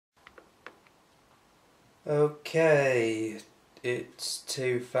Okay, it's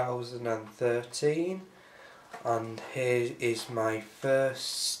 2013 and here is my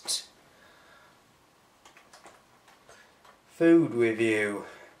first food review.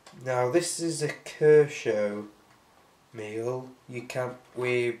 Now this is a Kershaw meal.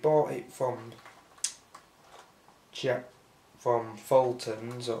 We bought it from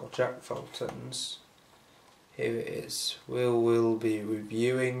Fulton's or Jack Fulton's. Here it is. We'll be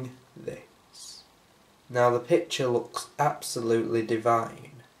reviewing this. Now the picture looks absolutely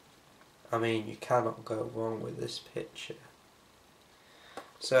divine. I mean, you cannot go wrong with this picture.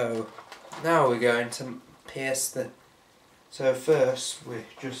 So now we're going to pierce the... So first we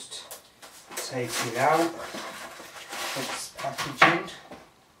just take it out. It's packaging.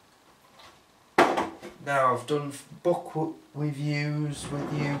 Now I've done book reviews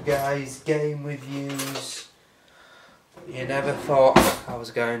with you guys, game reviews. You never thought I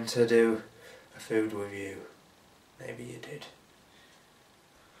was going to do a food review. Maybe you did.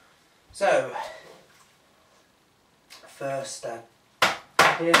 So, first step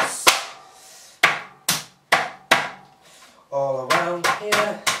is all around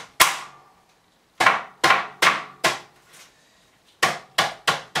here.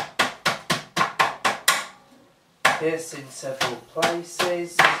 Pierce in several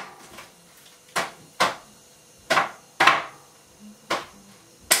places.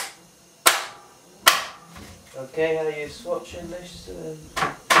 Okay, are you watching this?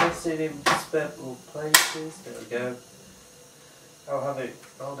 Pierce it in several places. There we go.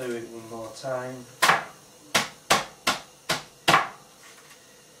 I'll do it one more time.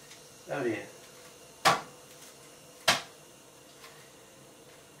 Oh dear.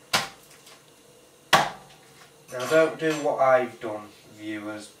 Now don't do what I've done,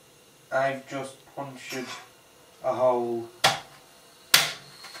 viewers. I've just punctured a hole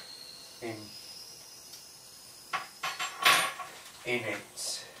in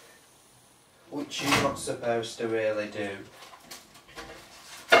it, which you're not supposed to really do.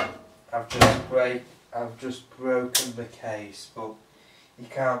 I've just broken the case, but you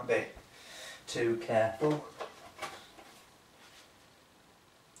can't be too careful.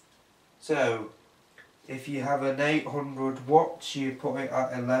 So, if you have an 800 watts, you put it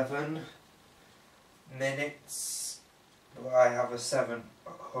at 11 minutes. But I have a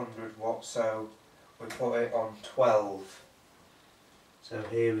 700 watts, so we put it on 12. So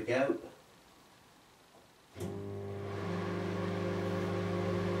here we go.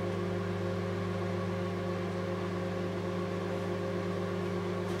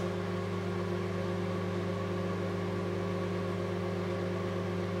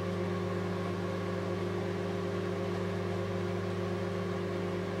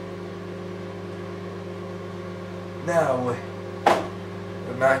 Now we're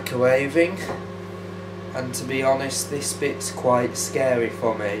microwaving, and to be honest, this bit's quite scary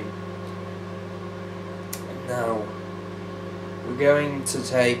for me. Now we're going to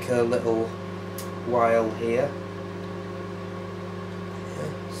take a little while here.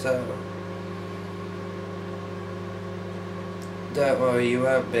 So don't worry, you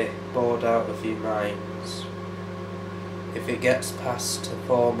won't be bored out of your minds. If it gets past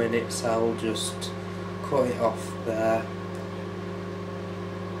 4 minutes, I'll just cut it off there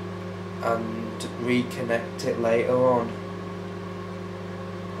and reconnect it later on,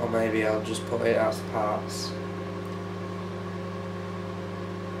 or maybe I'll just put it as parts.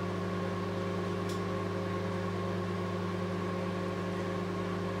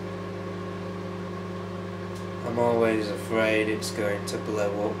 I'm always afraid it's going to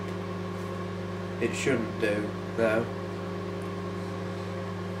blow up. It shouldn't do though.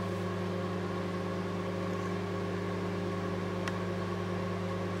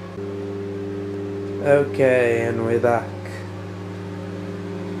 Okay, and we're back.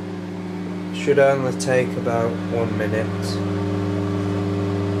 Should only take about 1 minute.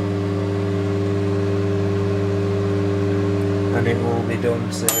 And it will be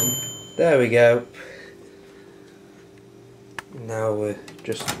done soon. There we go. Now we'll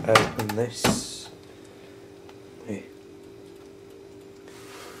just open this.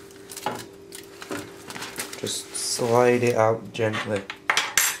 Just slide it out gently.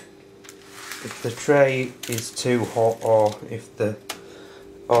 If the tray is too hot, or if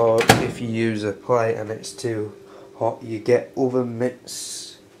you use a plate and it's too hot, you get oven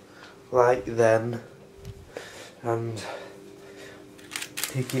mitts like them and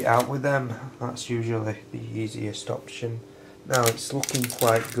pick it out with them. That's usually the easiest option. Now it's looking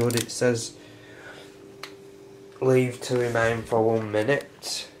quite good. It says leave to remain for 1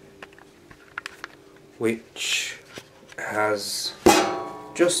 minute, which has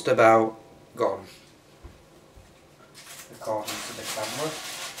just about gone. according to the camera.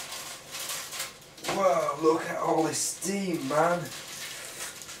 Whoa, look at all this steam, man.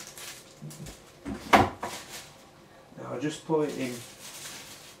 Now I'll just put it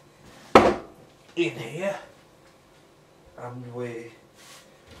in here, and we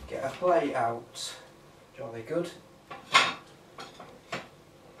get a plate out. Jolly good.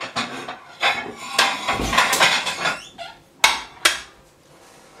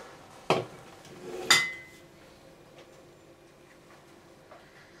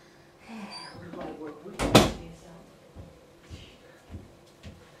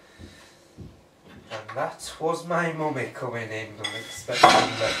 And that was my mummy coming in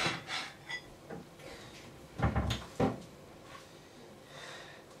unexpectedly.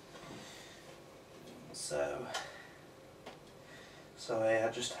 So sorry, I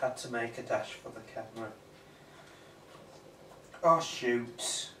just had to make a dash for the camera. Oh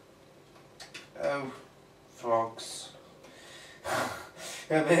shoot. Oh, frogs.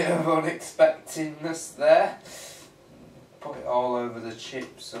 A bit of unexpectedness there. Put it all over the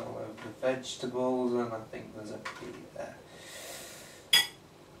chips, all over the vegetables, and I think there's a pea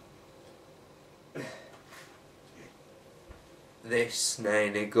there. This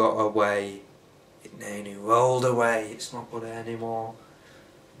nearly got away. It nearly rolled away. It's not good anymore.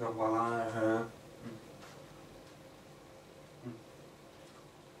 Not while I heard.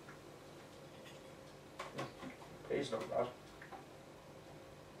 Pea's not bad.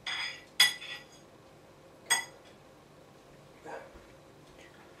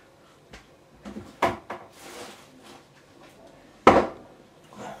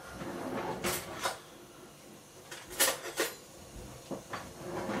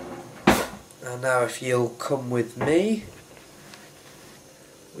 And now if you'll come with me,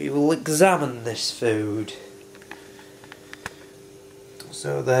 we will examine this food.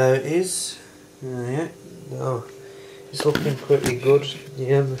 So there it is. Yeah, no, it's looking pretty good.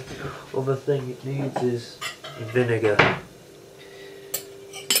 Yeah, the other thing it needs is vinegar.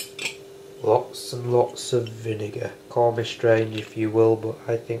 Lots and lots of vinegar. Call me strange if you will, but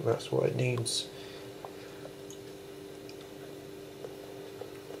I think that's what it needs.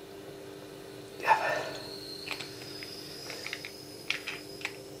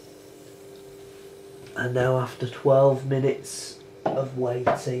 And now after 12 minutes of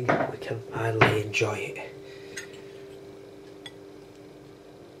waiting, we can finally enjoy it.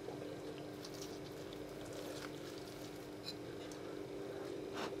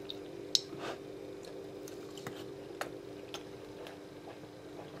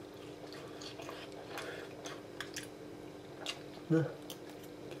 The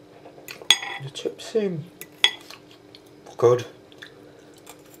chips seem good.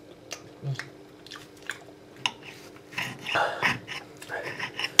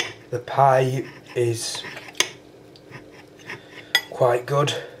 The pie is quite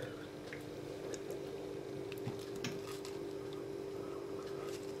good.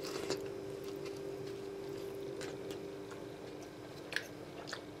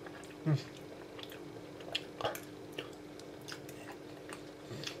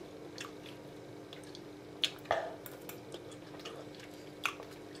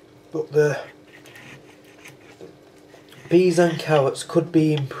 But the peas and carrots could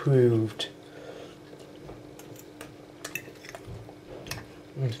be improved.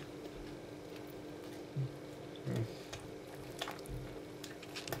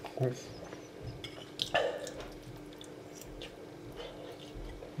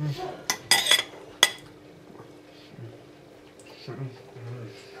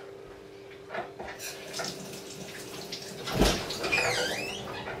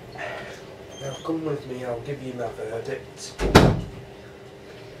 Now come with me, I'll give you my verdict.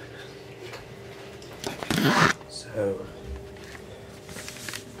 So,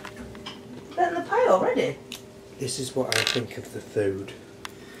 Eaten the pie already? this is what I think of the food.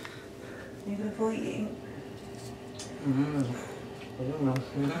 You're going to eating? I don't know.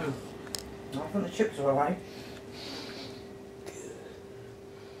 I think the chips are alright.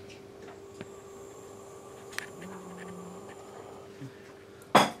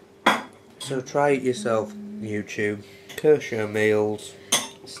 So try it yourself, YouTube. Kosher meals,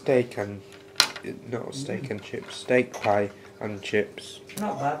 steak and not steak and chips, steak pie and chips.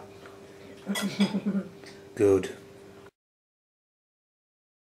 Not bad. Good.